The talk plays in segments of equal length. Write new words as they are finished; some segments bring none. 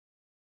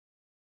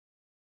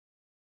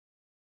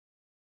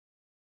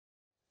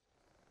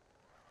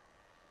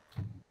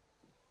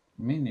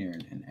I mean, you're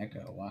an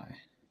echo. Why?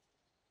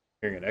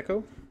 Hearing an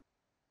echo?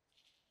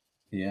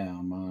 Yeah,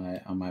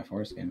 on my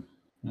foreskin.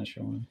 Not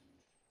sure why.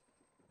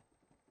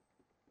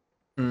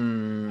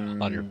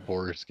 On your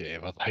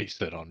foreskin. I thought you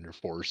said on your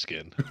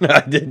foreskin.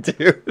 I did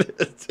too.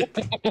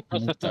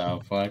 What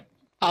the fuck?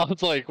 I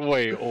was like,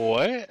 wait,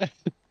 what?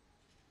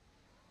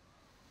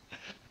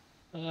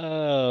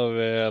 Oh,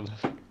 man.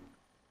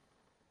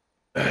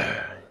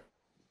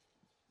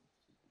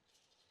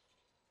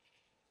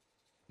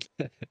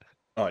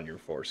 On your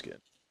foreskin.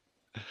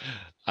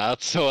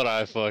 That's what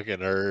I fucking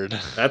heard.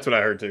 That's what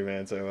I heard too,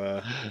 man.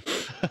 So,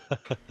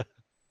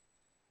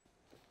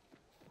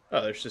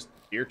 oh, there's just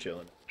deer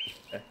chilling.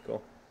 Okay,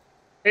 cool.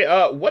 Hey,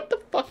 what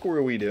the fuck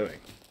were we doing?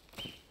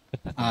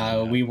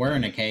 We were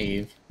in a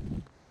cave.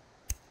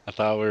 I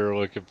thought we were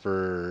looking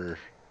for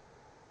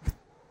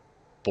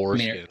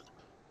foreskin.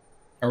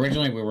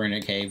 Originally, we were in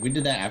a cave. We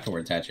did that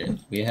afterwards, Hatchet.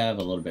 We have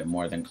a little bit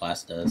more than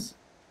class does.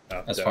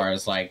 Oh, as far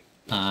as, like,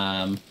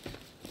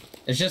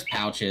 it's just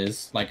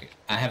pouches. Like,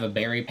 I have a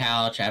berry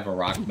pouch, I have a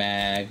rock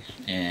bag,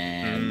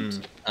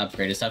 and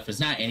upgraded stuff. It's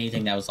not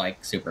anything that was,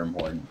 like, super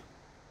important.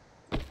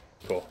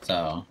 Cool.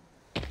 So,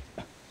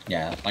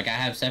 yeah. Like, I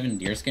have 7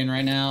 deer skin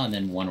right now, and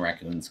then 1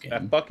 raccoon skin.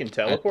 That fucking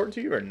teleport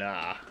to you or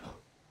nah?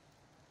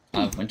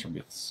 Winter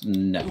boots.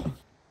 No.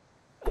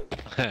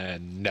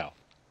 No.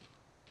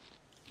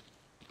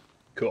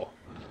 Cool.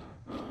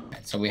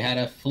 Right, so we had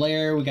a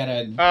flare, we got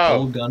a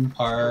gold gun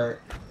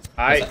part.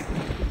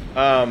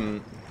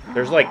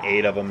 There's like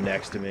 8 of them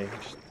next to me.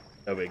 Just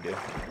no big deal.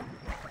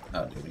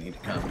 Oh, do we need to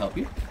come help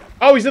you?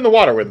 Oh, he's in the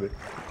water with me.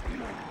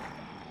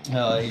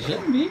 He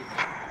shouldn't be.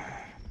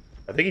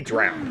 I think he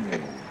drowned.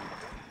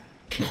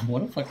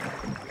 What a fuck.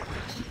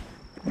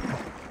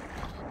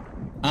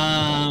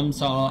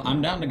 So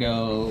I'm down to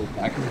go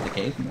back into the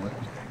cave more.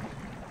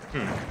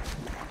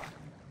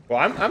 Well,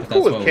 I'm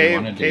cool with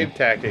cave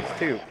tactics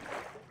too,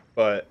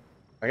 but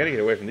I gotta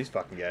get away from these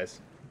fucking guys.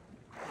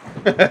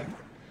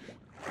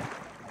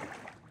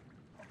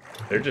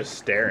 They're just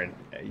staring.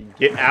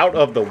 Get out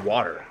of the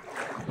water.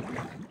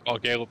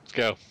 Okay, let's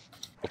go.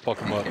 Go fuck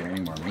them up.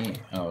 Any more me?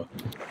 Oh.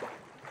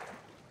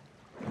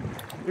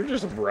 They're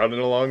just running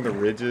along the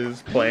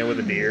ridges, playing with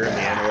the deer and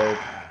the antelope.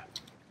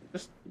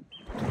 Just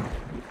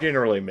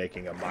generally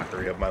making a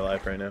mockery of my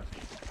life right now.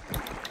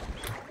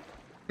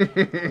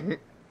 They're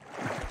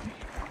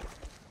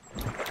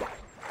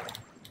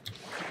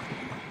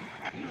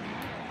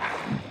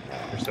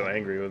so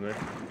angry with me.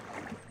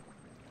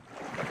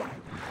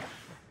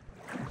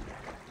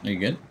 Are you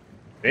good?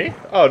 Me?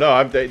 Oh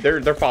no,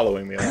 they're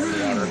following me along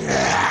the water.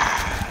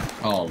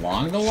 Oh,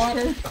 along the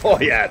water? Oh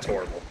yeah, it's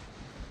horrible.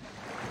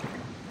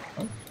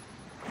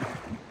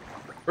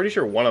 Pretty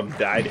sure one of them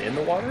died in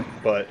the water,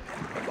 but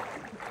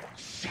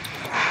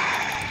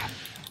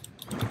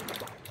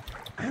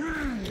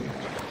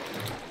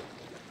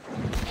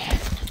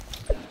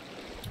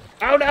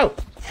oh no!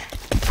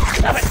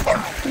 Stop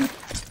it!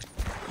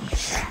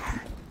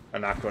 I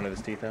knocked one of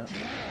his teeth out.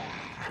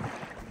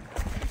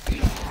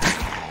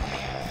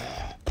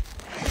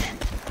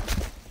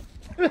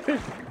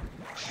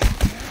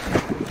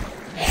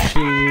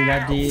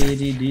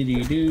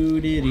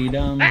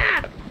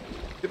 Ah!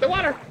 Get the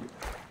water!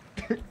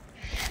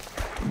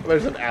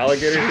 There's an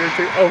alligator here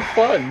too. Oh,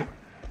 fun!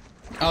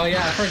 Oh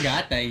yeah, I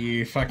forgot that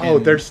you fucking... Oh,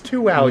 there's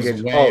 2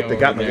 alligators. Oh, they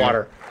got in the there.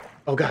 water.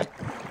 Oh god.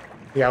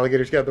 The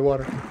alligators got in the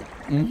water.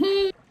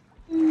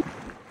 Mm-hmm.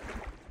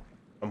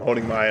 I'm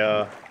holding my,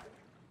 yeah,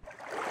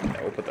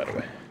 we'll put that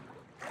away.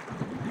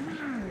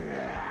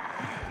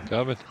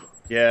 Coming.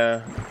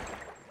 Yeah.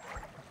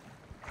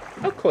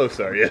 How close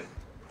are you?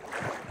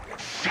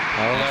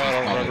 I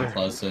don't remember.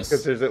 Closest.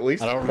 Because there's at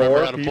least I don't 4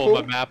 remember how to people. pull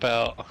my map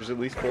out. There's at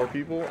least 4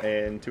 people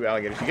and 2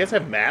 alligators. You guys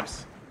have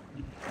maps?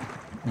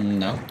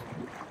 No.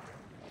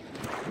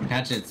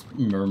 Hatchet's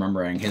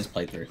remembering his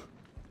playthrough.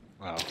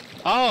 Wow.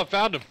 Oh, I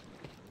found him.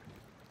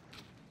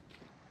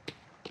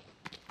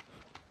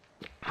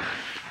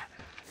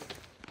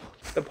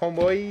 The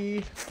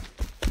homeboy.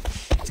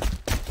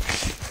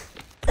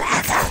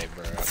 Hey,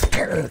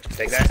 bro.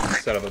 Take that,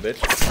 son of a bitch.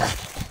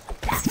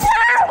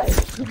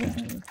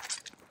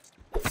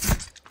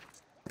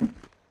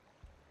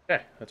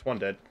 Okay, that's 1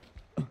 dead.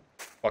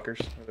 Fuckers.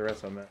 Where the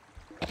rest of them at?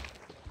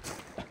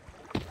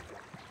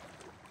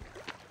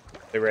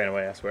 They ran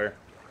away, I swear.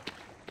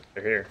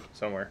 They're here,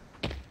 somewhere.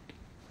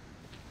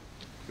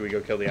 Do we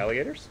go kill the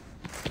alligators?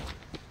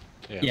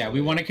 Yeah, we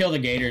want to kill the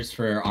gators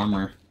for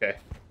armor. Okay.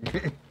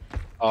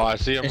 Oh, I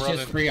see him It's running.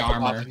 just free Off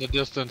armor. in the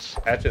distance.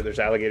 Hatchet, there's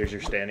alligators you're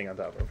standing on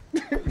top of.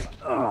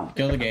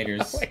 Kill the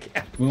gators. Oh my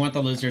God. We want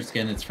the lizard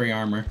skin, it's free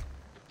armor.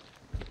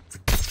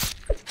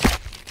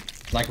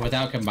 Like,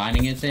 without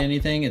combining it to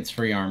anything, it's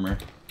free armor.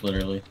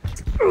 Literally.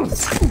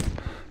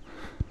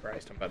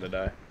 Christ, I'm about to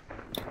die.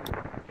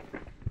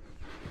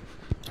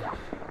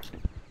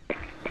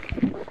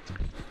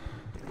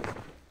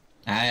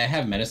 I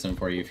have medicine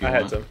for you if you I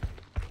want. had some.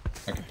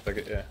 Okay. Took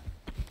it, yeah.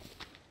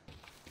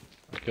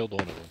 I killed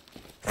one of them.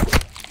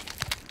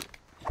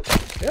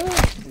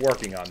 Yeah,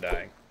 working on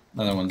dying.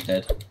 Other one's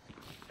dead.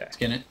 Okay.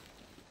 Skin it.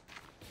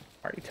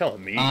 Why are you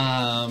telling me?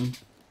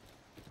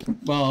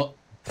 Well,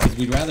 because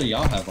we'd rather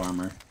y'all have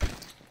armor.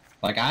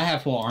 Like, I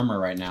have full armor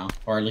right now.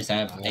 Or at least I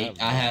have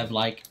eight. I have,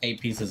 like,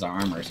 8 pieces of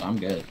armor, so I'm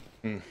good.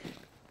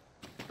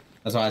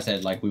 That's why I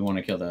said, like, we want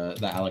to kill the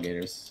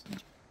alligators.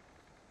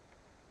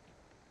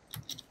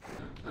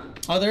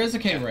 Oh, there is a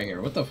cave right here.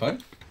 What the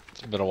fuck?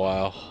 It's been a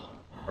while.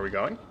 Are we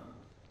going?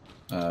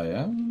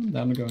 Yeah, I'm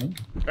down to go in.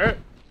 Alright.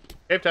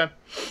 Cave time.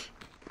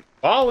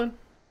 Falling.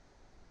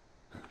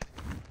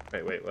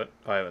 Wait, what?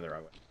 Oh, I went the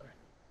wrong way. Sorry.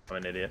 I'm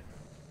an idiot.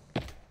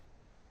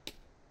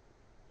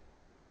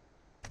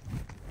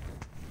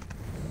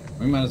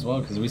 We might as well,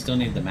 because we still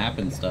need the map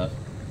and stuff.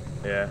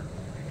 Yeah.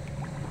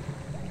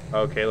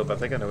 Oh, Caleb, I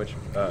think I know which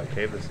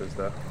cave this is,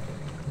 though.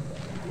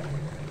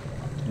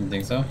 You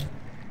think so?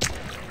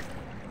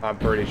 I'm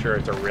pretty sure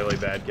it's a really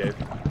bad cave.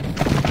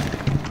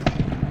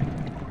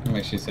 What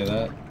makes you say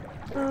that?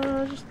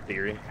 Just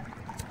theory.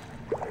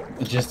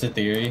 Just a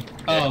theory?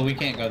 Oh, we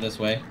can't go this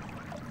way.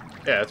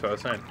 Yeah, that's what I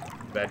was saying.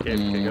 Bad cave,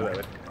 you can't go that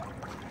way.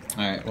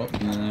 Alright, well,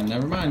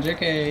 never mind,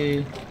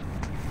 JK.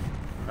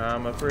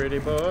 I'm a pretty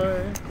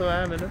boy,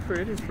 climbing a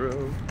pretty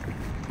road.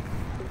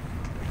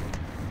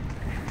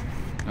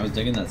 I was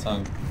digging that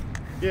song.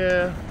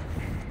 Yeah.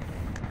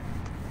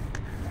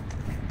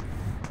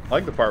 I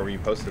like the part where you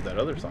posted that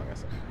other song I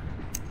said.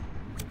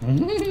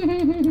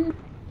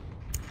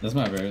 That's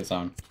my favorite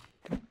song.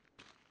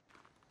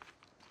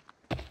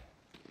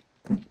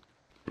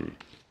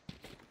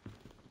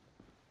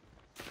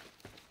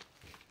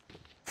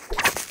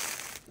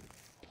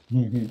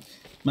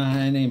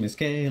 My name is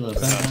Caleb.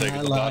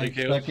 I like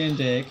fucking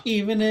dick,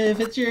 even if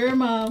it's your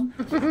mom.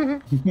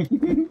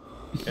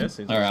 Yeah,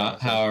 Or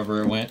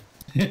however it went.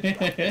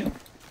 That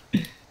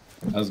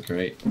was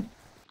great.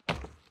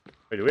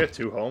 Wait, do we have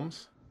 2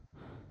 homes?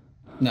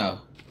 No.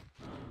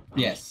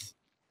 Yes.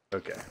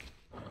 Okay.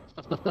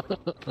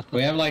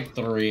 We have like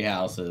 3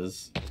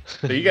 houses.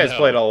 So you guys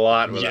played a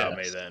lot without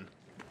me then.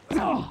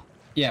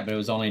 Yeah, but it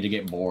was only to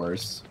get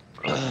boars.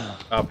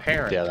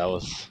 Apparently. Yeah, that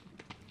was...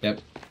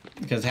 Yep.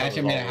 Because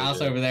Hatchet made a house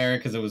over there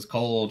because it was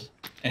cold.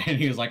 And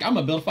he was like, I'm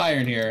going to build a fire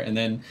in here. And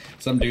then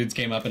some dudes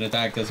came up and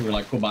attacked us. We were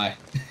like, cool, bye.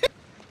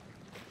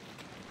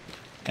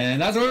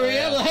 And that's where we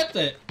left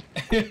it.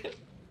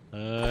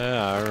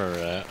 I remember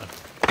that.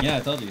 Yeah, I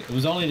told you. It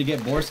was only to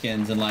get boar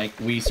skins. And like,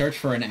 we searched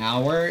for an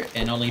hour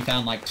and only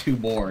found like 2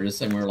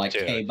 boars. And we were like,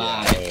 Dude, okay,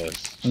 bye. Yeah, it was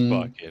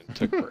fucking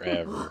took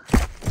forever.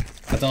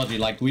 I told you,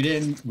 like, we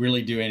didn't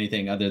really do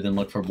anything other than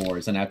look for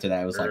boars. And after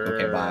that, it was like,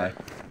 okay, bye.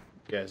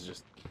 You guys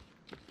just...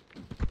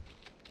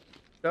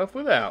 stuff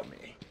without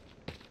me.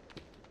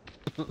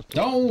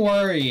 Don't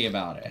worry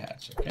about it,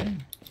 Hatch, okay?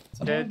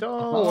 Yeah,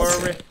 don't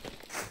worry.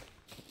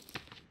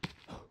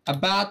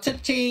 About to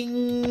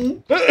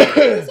ting. Every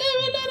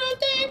little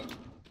thing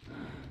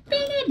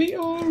gonna be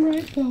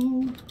alright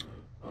though.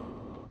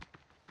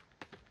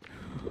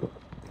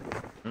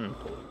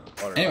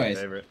 Anyways,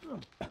 favorite.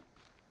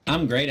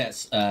 I'm great at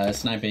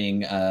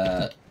sniping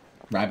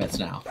rabbits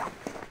now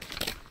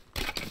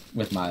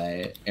with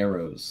my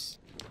arrows.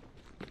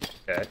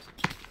 Okay.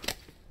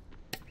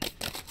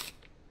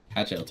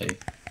 Hatch LT.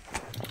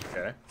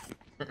 Okay.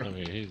 I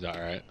mean, he's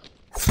alright.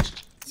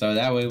 So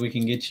that way we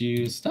can get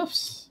you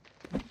stuffs.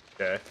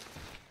 Okay.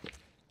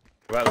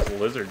 What about this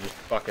lizard just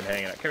fucking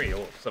hanging out? Come here, you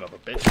little son of a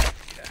bitch.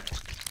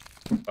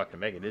 Yeah. Fucking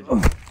make it, did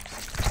you?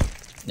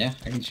 Yeah,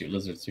 I can shoot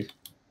lizards too.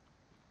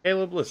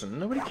 Caleb, listen,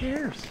 nobody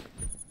cares.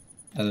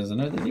 Oh, there's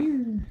another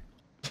deer.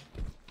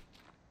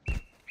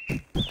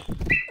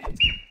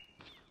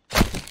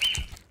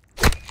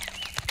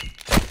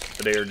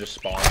 The deer just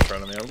spawned in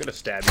front of me. I'm gonna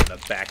stab you in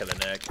the back of the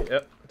neck.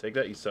 Yep, take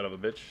that, you son of a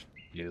bitch.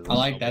 I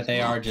like that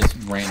they are just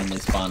randomly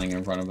spawning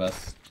in front of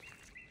us.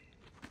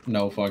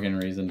 No fucking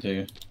reason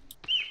to.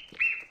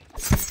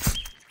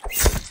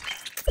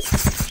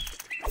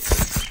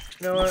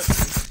 You know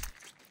what?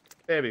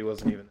 Baby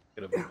wasn't even that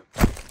good of a movie.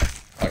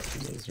 Fuck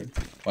you, lizard.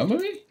 What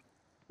movie?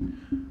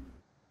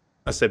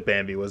 I said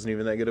Bambi wasn't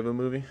even that good of a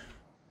movie.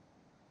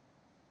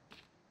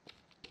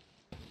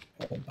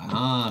 Oh,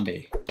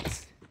 Bambi.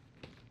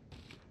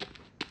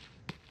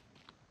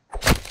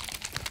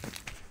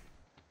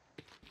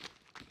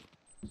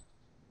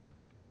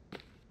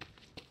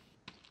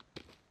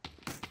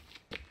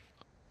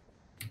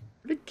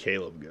 Where did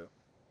Caleb go?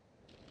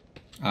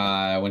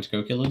 I went to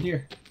go kill a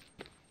deer.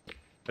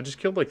 I just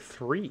killed like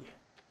 3.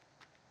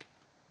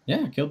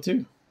 Yeah, killed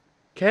 2.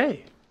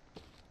 Okay.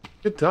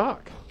 Good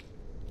talk.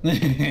 We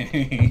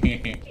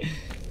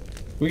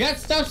got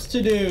stuffs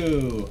to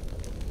do.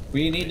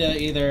 We need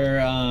to either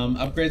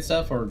upgrade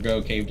stuff or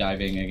go cave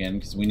diving again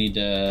because we need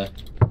to.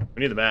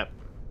 We need the map.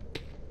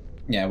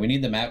 Yeah, we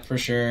need the map for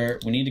sure.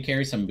 We need to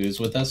carry some booze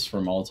with us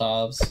for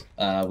Molotovs.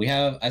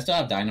 I still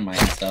have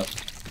dynamite and stuff.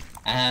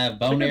 I have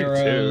bone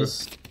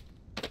arrows.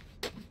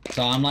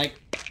 So I'm like,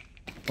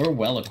 we're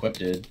well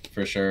equipped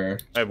for sure.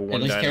 I have 1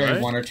 At least dynamite.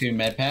 carry 1 or 2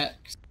 med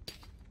packs.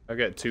 I've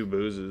got 2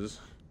 boozes.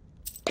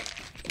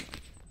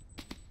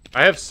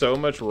 I have so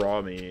much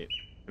raw meat.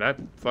 Can I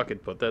fucking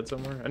put that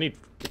somewhere? I need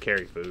to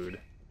carry food.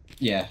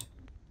 Yeah.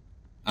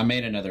 I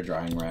made another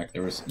drying rack.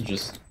 There was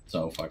just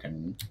so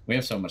fucking... We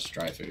have so much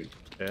dry food.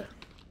 Yeah.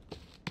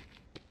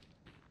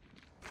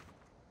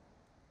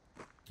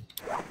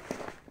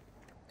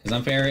 Because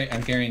I'm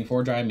carrying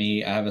 4 dry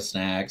meat. I have a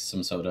snack,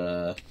 some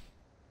soda.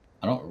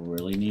 I don't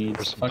really need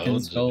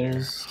fucking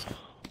skulls.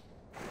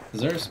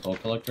 Is there a skull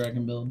collector I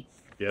can build?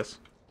 Yes.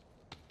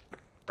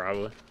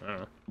 Probably.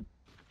 I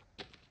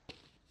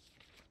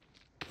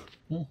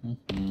don't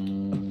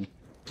know.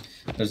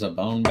 There's a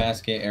bone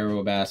basket,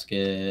 arrow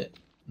basket,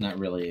 not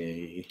really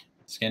a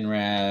skin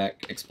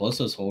rack,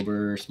 explosives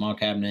holder, small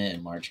cabinet,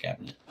 and large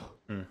cabinet.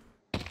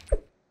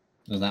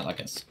 There's not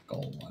like a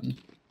skull one.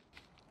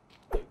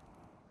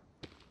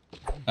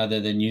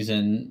 Other than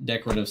using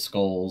decorative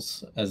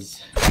skulls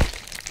as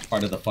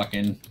part of the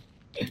fucking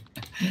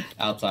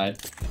outside.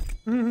 That's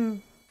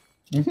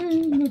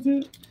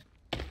it.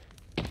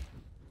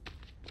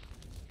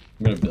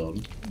 I'm gonna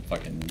build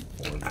fucking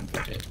 4 of them.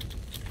 Fuck it.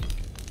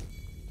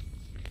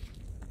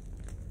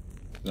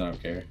 I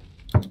don't care.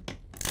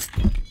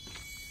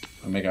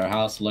 I'll make our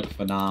house look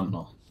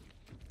phenomenal.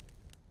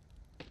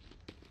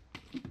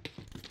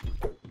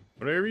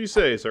 Whatever you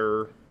say,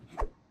 sir.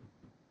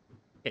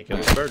 Can't kill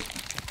this bird.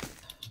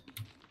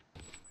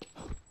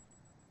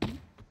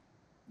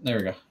 There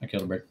we go. I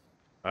killed a bird.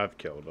 I've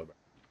killed a bird.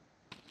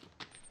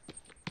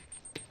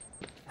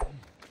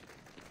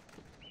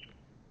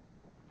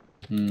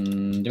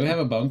 Do we have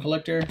a bone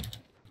collector?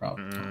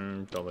 Probably.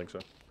 Don't think so.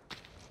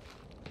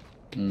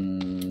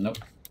 Nope.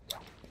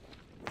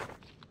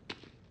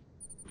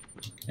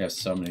 We have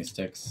so many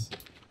sticks.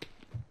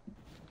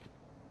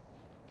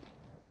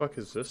 What the fuck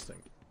is this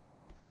thing?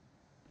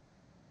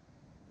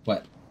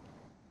 What?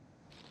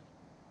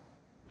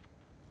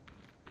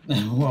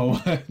 Whoa,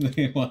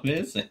 what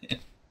is it?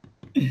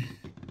 I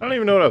don't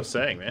even know what I was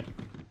saying, man.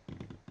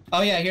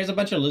 Oh yeah, here's a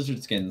bunch of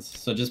lizard skins.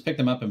 So just pick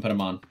them up and put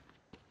them on.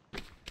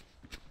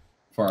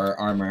 For our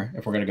armor,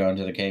 if we're gonna go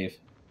into the cave.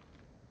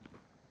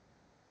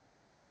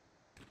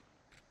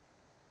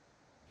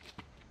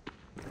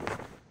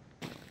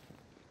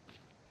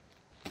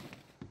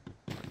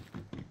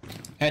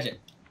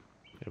 Hatchet.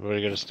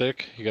 Everybody got a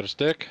stick? You got a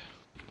stick?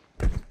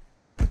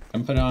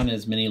 I'm put on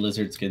as many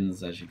lizard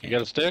skins as you can. You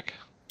got a stick?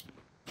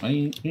 What do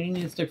you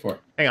need a stick for?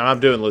 Hang on, I'm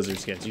doing lizard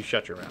skins. You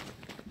shut your mouth.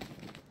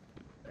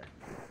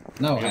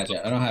 No, Hatchet,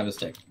 I don't have a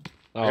stick.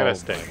 I got a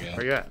stick.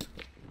 Where you at?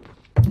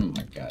 Oh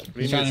my god.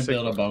 you He's trying need to a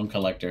build a stick bone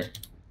collector.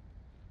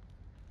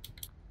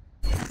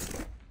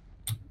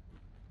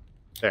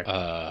 There.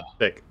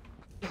 Stick.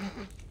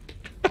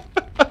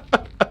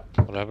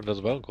 What happened to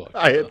the bone collector?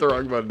 I hit the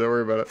wrong button. Don't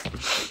worry about it.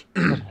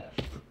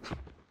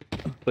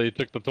 So you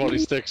took the 20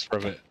 sticks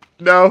from it.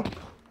 No,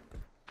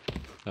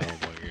 Oh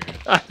my god.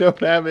 I don't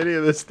have any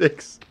of the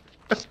sticks.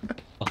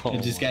 Oh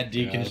It just got my God.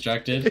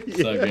 deconstructed.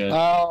 So good.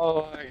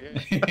 Oh my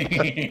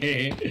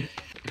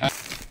god.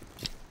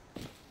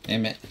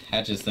 Damn it.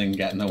 Hatchet's thing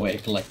got in the way.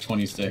 Collect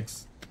 20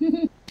 sticks.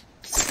 Alright.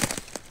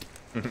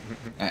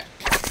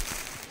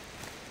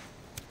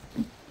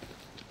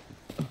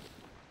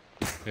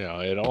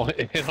 Yeah, it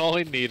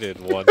only needed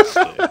one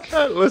stick.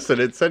 Listen,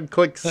 it said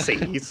click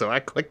C, so I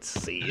clicked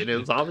C, and it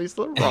was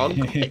obviously the wrong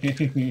click.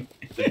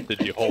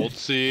 Did you hold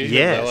C? Yes. Is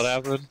that what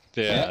happened?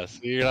 Yeah.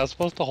 See, you're not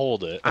supposed to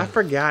hold it. I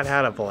forgot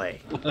how to play.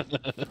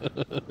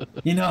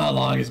 You know how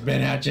long it's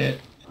been,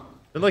 Hatchet?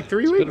 In like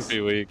 3 It's been a weeks.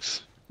 few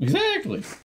weeks. Exactly.